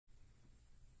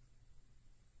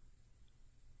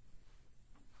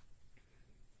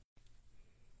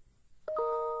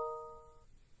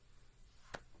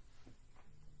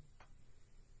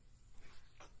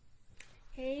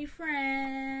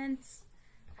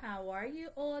How are you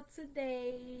all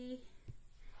today?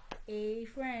 Hey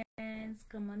friends,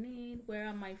 come on in. Where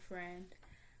are my friend?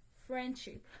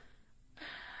 Friendship.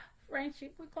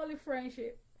 Friendship. We call it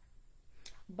friendship.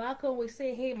 Back home we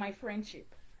say, hey, my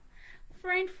friendship.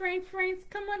 Friends.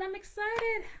 Come on, I'm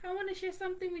excited. I want to share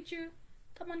something with you.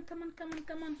 Come on.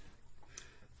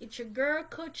 It's your girl,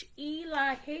 Coach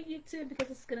Eli. Hey, YouTube, because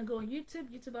it's going to go on YouTube.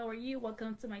 YouTube, how are you?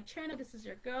 Welcome to my channel. This is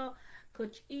your girl,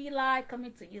 Coach Eli,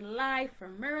 coming to you live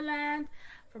from Maryland.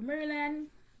 From Maryland,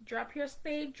 drop your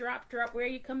state. Drop. Where are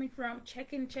you coming from?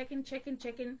 Checking.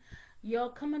 Y'all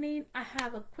coming in. I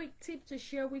have a quick tip to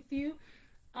share with you.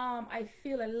 I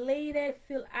feel elated,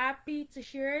 feel happy to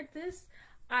share this.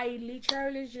 I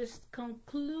literally just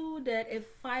concluded a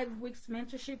 5 weeks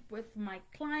mentorship with my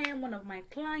client, one of my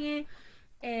clients.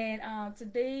 And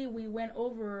today we went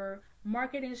over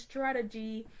marketing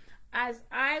strategy as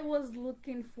I was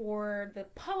looking for the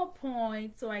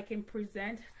PowerPoint so I can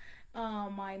present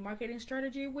my marketing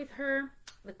strategy with her,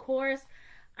 the course.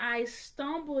 I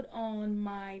stumbled on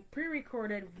my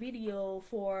pre-recorded video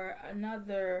for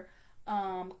another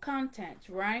content,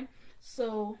 right?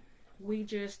 So we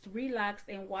just relaxed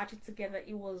and watched it together.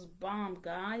 It was bomb,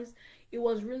 guys. It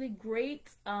was really great.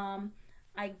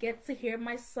 I get to hear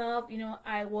myself.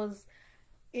 I was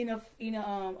in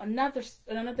another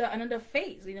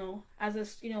phase. As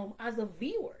a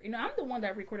viewer. I'm the one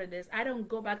that recorded this. I don't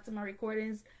go back to my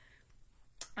recordings.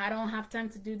 I don't have time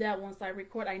to do that. Once I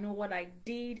record, I know what I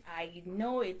did. I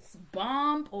know it's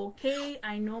bomb. Okay,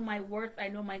 I know my worth. I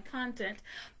know my content.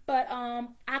 But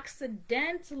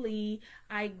accidentally,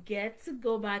 I get to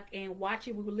go back and watch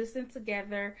it. We will listen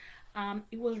together.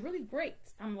 It was really great.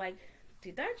 I'm like,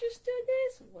 did I just do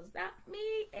this? Was that me?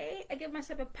 Hey, I give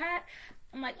myself a pat.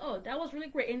 I'm like, oh, that was really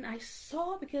great. And I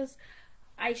saw, because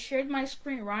I shared my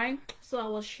screen, right? So I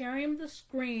was sharing the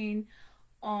screen,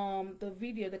 the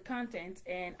video, the content,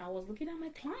 and I was looking at my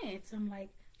clients. I'm like,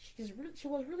 she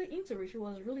was really into it.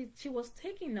 She was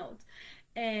taking notes,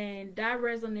 and that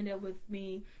resonated with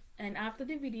me. And after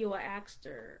the video, I asked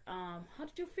her, how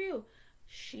did you feel?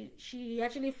 She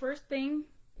actually, first thing,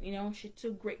 she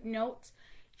took great notes.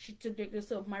 She took great notes.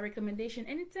 So my recommendation,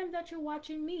 anytime that you're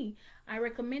watching me, I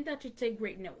recommend that you take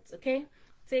great notes. Okay,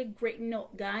 take great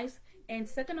note, guys. And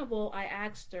second of all, I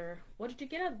asked her, what did you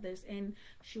get out of this? And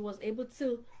she was able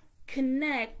to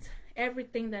connect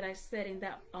everything that I said in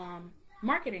that the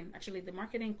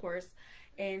marketing course.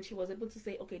 And she was able to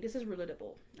say, okay, this is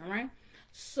relatable. All right.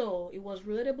 So it was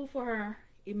relatable for her.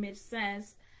 It made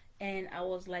sense. And I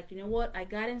was like, you know what? I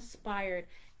got inspired,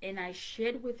 and I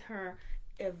shared with her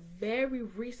a very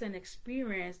recent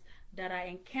experience that I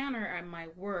encountered at my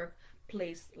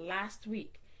workplace last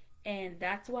week. And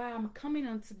that's why I'm coming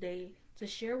on today to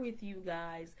share with you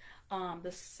guys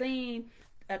the same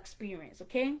experience.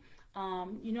 Okay, I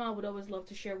would always love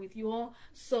to share with you all.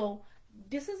 So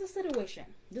this is a situation.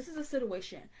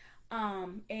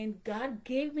 And God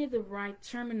gave me the right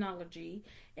terminology,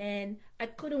 and I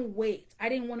couldn't wait. I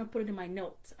didn't want to put it in my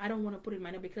notes. I don't want to put it in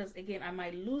my notes because, again, I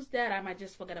might lose that. I might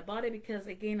just forget about it because,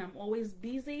 again, I'm always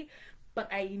busy.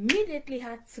 But I immediately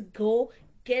had to go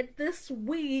get this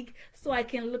wig so I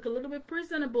can look a little bit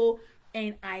presentable,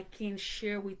 and I can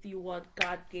share with you what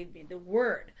God gave me, the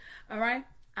word. All right.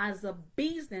 As a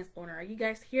business owner, are you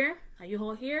guys here? Are you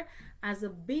all here? As a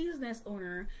business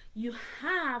owner, you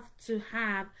have to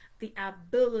have the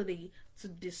ability to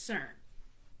discern.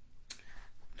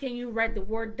 Can you write the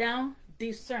word down?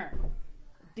 Discern.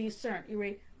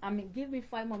 Give me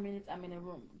 5 more minutes. I'm in a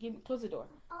room. Close the door.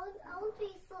 I want to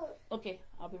be full. Okay,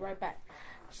 I'll be right back.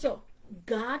 So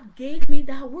God gave me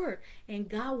that word, and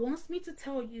God wants me to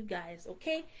tell you guys,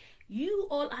 okay? You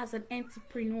all, as an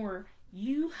entrepreneur,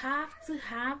 you have to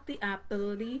have the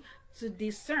ability to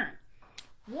discern.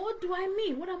 What do I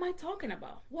mean? What am I talking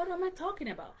about?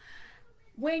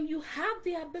 When you have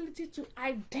the ability to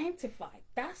identify,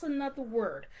 that's another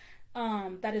word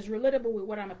that is relatable with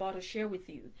what I'm about to share with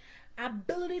you.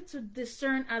 Ability to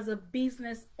discern as a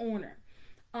business owner.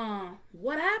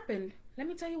 What happened? Let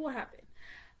me tell you what happened.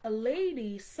 A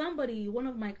lady, one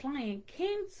of my clients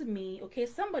came to me. Okay,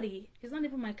 somebody, he's not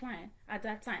even my client at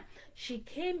that time. She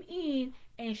came in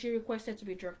and she requested to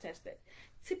be drug tested.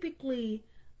 Typically,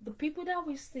 the people that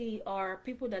we see are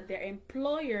people that their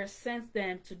employer sends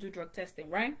them to do drug testing,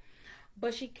 right?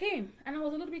 But she came, and I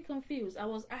was a little bit confused. I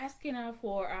was asking her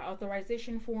for our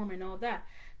authorization form and all that.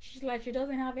 She's like, she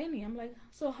doesn't have any. I'm like,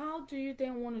 so how do you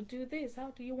then want to do this?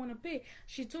 How do you want to pay?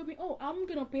 She told me, oh, I'm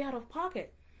going to pay out of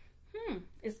pocket.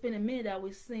 It's been a minute that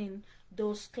we've seen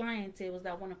those clientele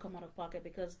that want to come out of pocket,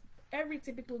 because every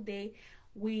typical day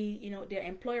their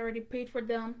employer already paid for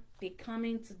them. They come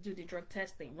in to do the drug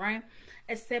testing, right?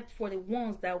 Except for the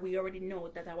ones that we already know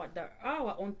that are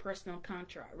our own personal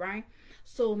contract, right?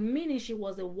 So meaning she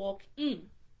was a walk-in.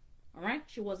 All right,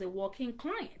 she was a walk-in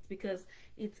client, because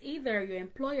it's either your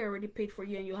employer already paid for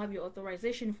you and you have your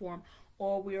authorization form,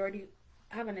 or we already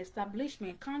have an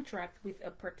establishment contract with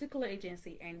a particular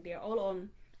agency and they're all on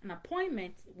an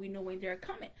appointment. We know when they're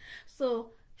coming.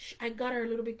 So I got her a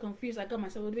little bit confused. I got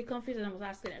myself a little bit confused, and I was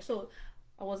asking her. So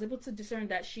I was able to discern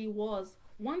that she was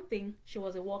one thing, she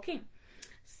was a walk-in.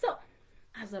 So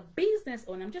as a business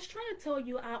owner, I'm just trying to tell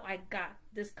you how I got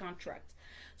this contract.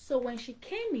 So when she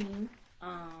came in,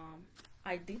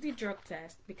 I did the drug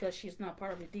test because she's not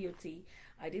part of the DOT.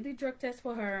 I did the drug test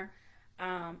for her.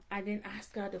 I then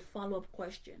asked her the follow-up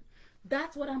question.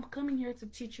 That's what I'm coming here to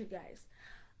teach you guys.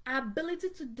 Ability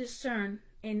to discern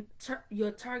in your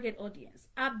target audience.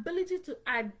 Ability to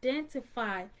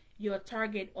identify your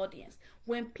target audience.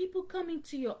 When people come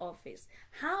into your office,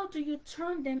 how do you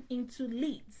turn them into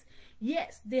leads?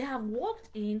 Yes, they have walked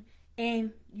in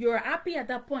and you're happy at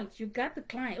that point. You got the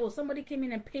client. Oh, somebody came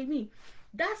in and paid me.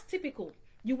 That's typical.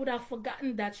 You would have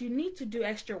forgotten that you need to do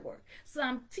extra work. So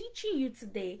I'm teaching you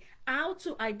today how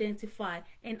to identify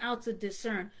and how to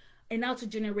discern and how to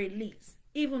generate leads,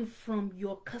 even from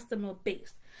your customer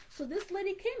base. So this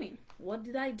lady came in. What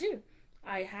did I do?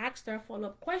 I asked her a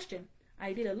follow-up question.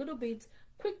 I did a little bit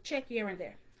quick check here and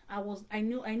there. I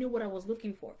knew what I was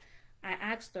looking for. I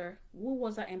asked her who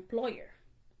was her employer.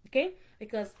 Okay?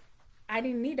 Because I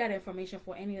didn't need that information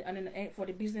for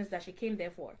the business that she came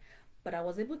there for. But I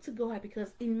was able to go ahead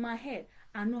because in my head,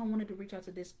 I knew I wanted to reach out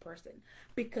to this person.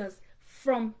 Because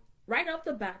from right off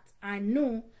the bat, I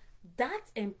knew that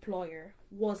employer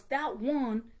was that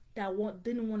one that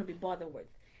didn't want to be bothered with.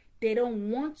 They don't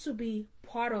want to be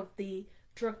part of the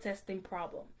drug testing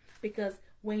problem. Because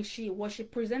what she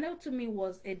presented to me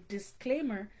was a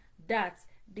disclaimer that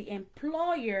the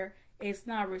employer is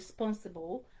not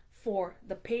responsible for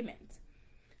the payment.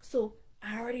 So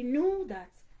I already knew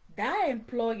that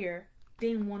employer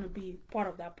didn't want to be part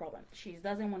of that problem. She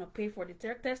doesn't want to pay for the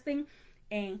drug testing,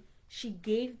 and she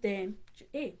gave them,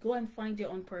 hey, go and find your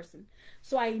own person.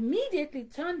 So I immediately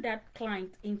turned that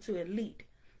client into a lead.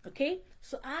 Okay,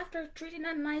 so after treating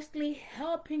her nicely,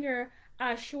 helping her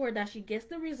assure that she gets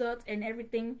the results and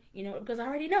everything, because I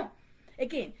already know.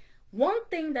 Again, one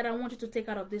thing that I want you to take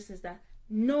out of this is that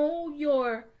know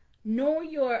the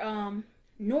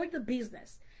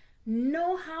business.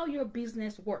 Know how your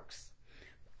business works.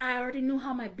 I already knew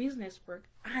how my business worked.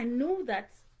 I knew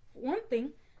that one thing,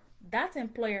 that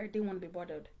employer didn't want to be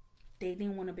bothered. They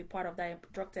didn't want to be part of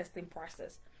that drug testing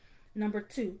process. Number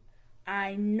two,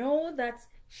 I know that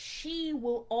she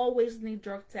will always need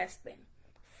drug testing.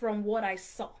 From what I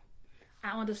saw,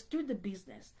 I understood the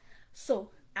business.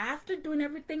 So after doing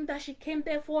everything that she came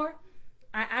there for,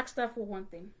 I asked her for one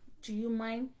thing. Do you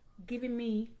mind giving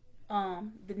me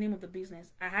the name of the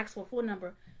business? I asked for a phone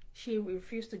number. She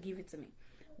refused to give it to me.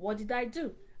 What did I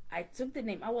do? I took the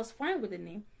name. I was fine with the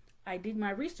name. I did my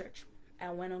research.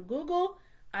 I went on Google.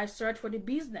 I searched for the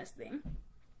business name.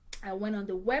 I went on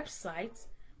the website.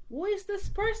 Who is this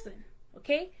person?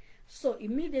 Okay. So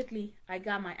immediately I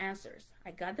got my answers.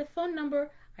 I got the phone number.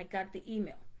 I got the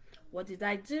email. What did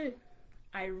I do?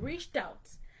 I reached out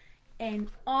and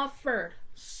offered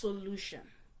solution.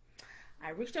 I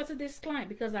reached out to this client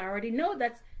because I already know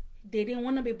that they didn't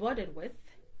want to be bothered with.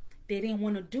 They didn't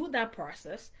want to do that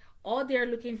process. All they're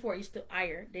looking for is to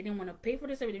hire. They didn't want to pay for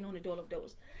this. They didn't want to do all of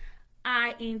those.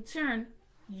 I, in turn,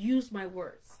 used my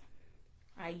words.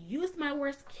 I used my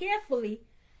words carefully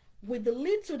with the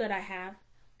lead tool that I have,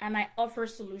 and I offer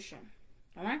solution.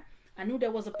 All right? I knew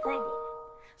there was a problem.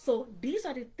 So these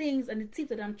are the things and the tips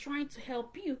that I'm trying to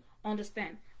help you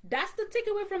understand. That's the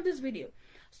takeaway from this video.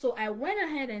 So I went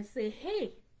ahead and said,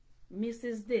 hey,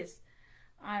 Mrs. This,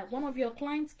 one of your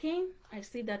clients came. I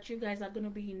see that you guys are going to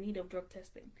be in need of drug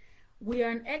testing. We are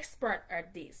an expert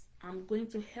at this. I'm going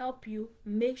to help you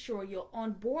make sure your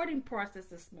onboarding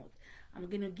process is smooth. I'm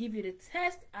going to give you the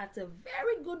test at a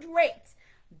very good rate,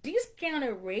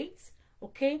 discounted rates,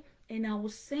 okay? And I will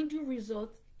send you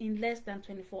results in less than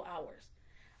 24 hours.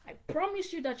 I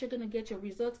promise you that you're going to get your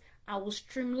results. I will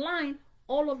streamline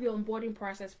all of your onboarding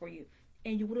process for you,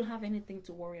 and you wouldn't have anything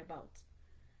to worry about.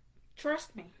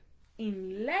 Trust me,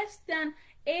 in less than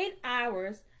 8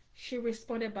 hours, she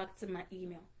responded back to my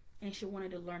email, and she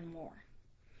wanted to learn more.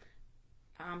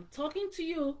 I'm talking to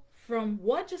you from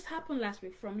what just happened last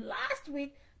week. From last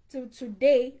week to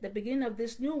today, the beginning of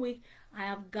this new week, I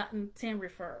have gotten 10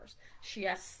 referrals. She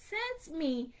has sent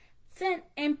me 10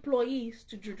 employees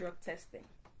to do drug testing.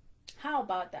 How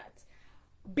about that?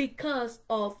 because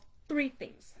of three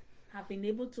things. I've been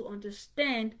able to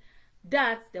understand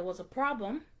that there was a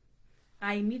problem.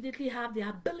 I immediately have the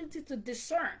ability to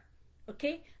discern.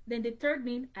 Okay? Then the third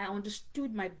thing, I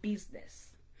understood my business.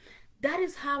 That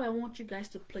is how I want you guys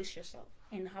to place yourself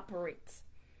and operate.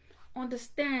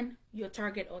 Understand your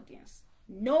target audience.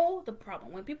 Know the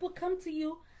problem. When people come to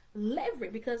you,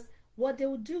 leverage, because what they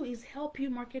will do is help you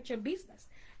market your business.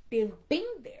 They've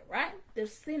been there, right? They've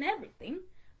seen everything.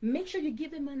 Make sure you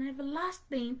give them an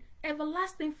everlasting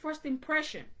first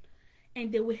impression,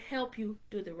 and they will help you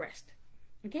do the rest.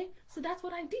 Okay? So that's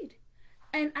what I did.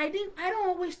 And I don't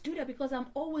always do that because I'm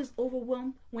always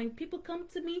overwhelmed. When people come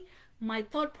to me, my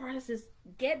thought process is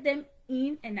get them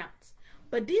in and out.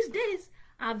 But these days,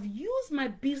 I've used my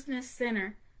business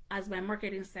center as my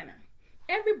marketing center.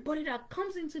 Everybody that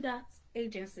comes into that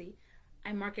agency,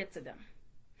 I market to them.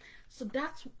 So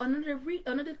that's another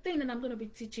thing that I'm going to be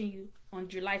teaching you on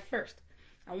July 1st.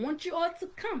 I want you all to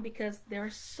come because there are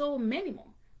so many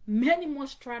more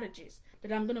strategies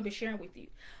that I'm going to be sharing with you.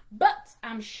 But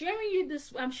I'm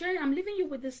leaving you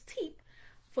with this tip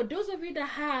for those of you that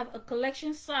have a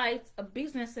collection site, a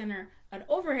business center, an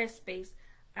overhead space.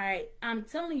 All right, I'm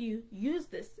telling you, use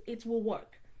this. It will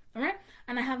work. All right,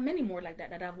 and I have many more like that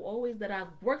that have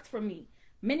worked for me.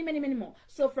 Many more.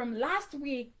 So from last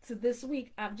week to this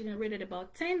week, I've generated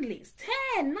about 10 leads.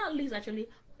 10, not leads actually,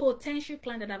 potential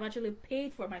clients that have actually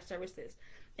paid for my services.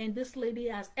 And this lady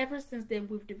has, ever since then,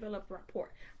 we've developed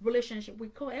rapport, relationship. We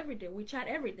call every day, we chat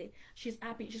every day. She's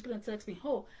happy. She's gonna text me,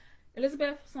 "Oh,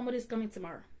 Elizabeth, somebody's coming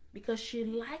tomorrow," because she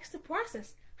likes the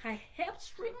process. I helped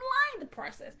streamline the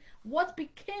process. What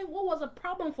was a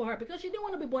problem for her because she didn't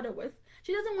want to be bothered with.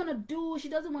 She doesn't want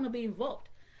to be involved.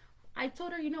 I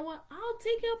told her, you know what? I'll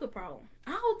take care of the problem.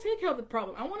 I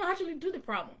want to actually do the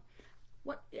problem.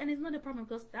 And it's not a problem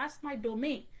because that's my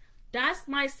domain. That's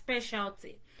my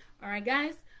specialty. All right,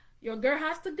 guys, your girl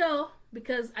has to go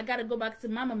because I got to go back to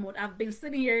mama mode. I've been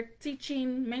sitting here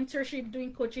teaching, mentorship,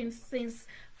 doing coaching since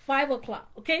 5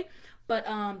 o'clock. Okay. But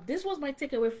this was my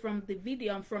takeaway from the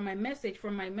video, from my message,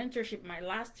 from my mentorship.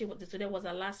 Today was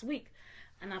our last week.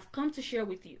 And I've come to share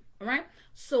with you. All right.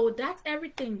 So that's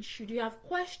everything. Should you have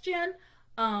questions,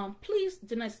 please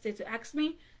do not hesitate to ask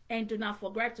me. And do not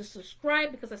forget to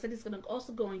subscribe because I said it's going to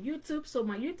also go on YouTube. So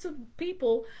my YouTube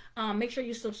people, make sure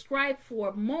you subscribe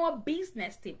for more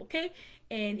business tips, okay?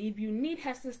 And if you need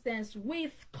assistance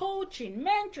with coaching,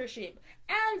 mentorship,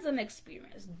 hands-on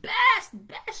experience, best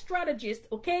strategist,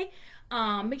 okay?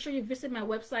 Make sure you visit my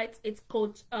website. It's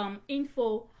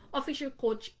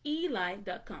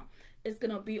officialcoacheli.com. It's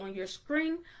going to be on your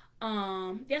screen.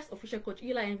 Yes, official Coach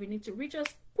Eli, and if you need to reach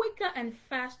us quicker and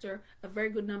faster, a very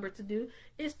good number to do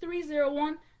is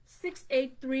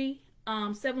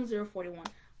 301-683-7041.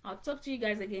 I'll talk to you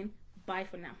guys again. Bye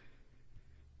for now.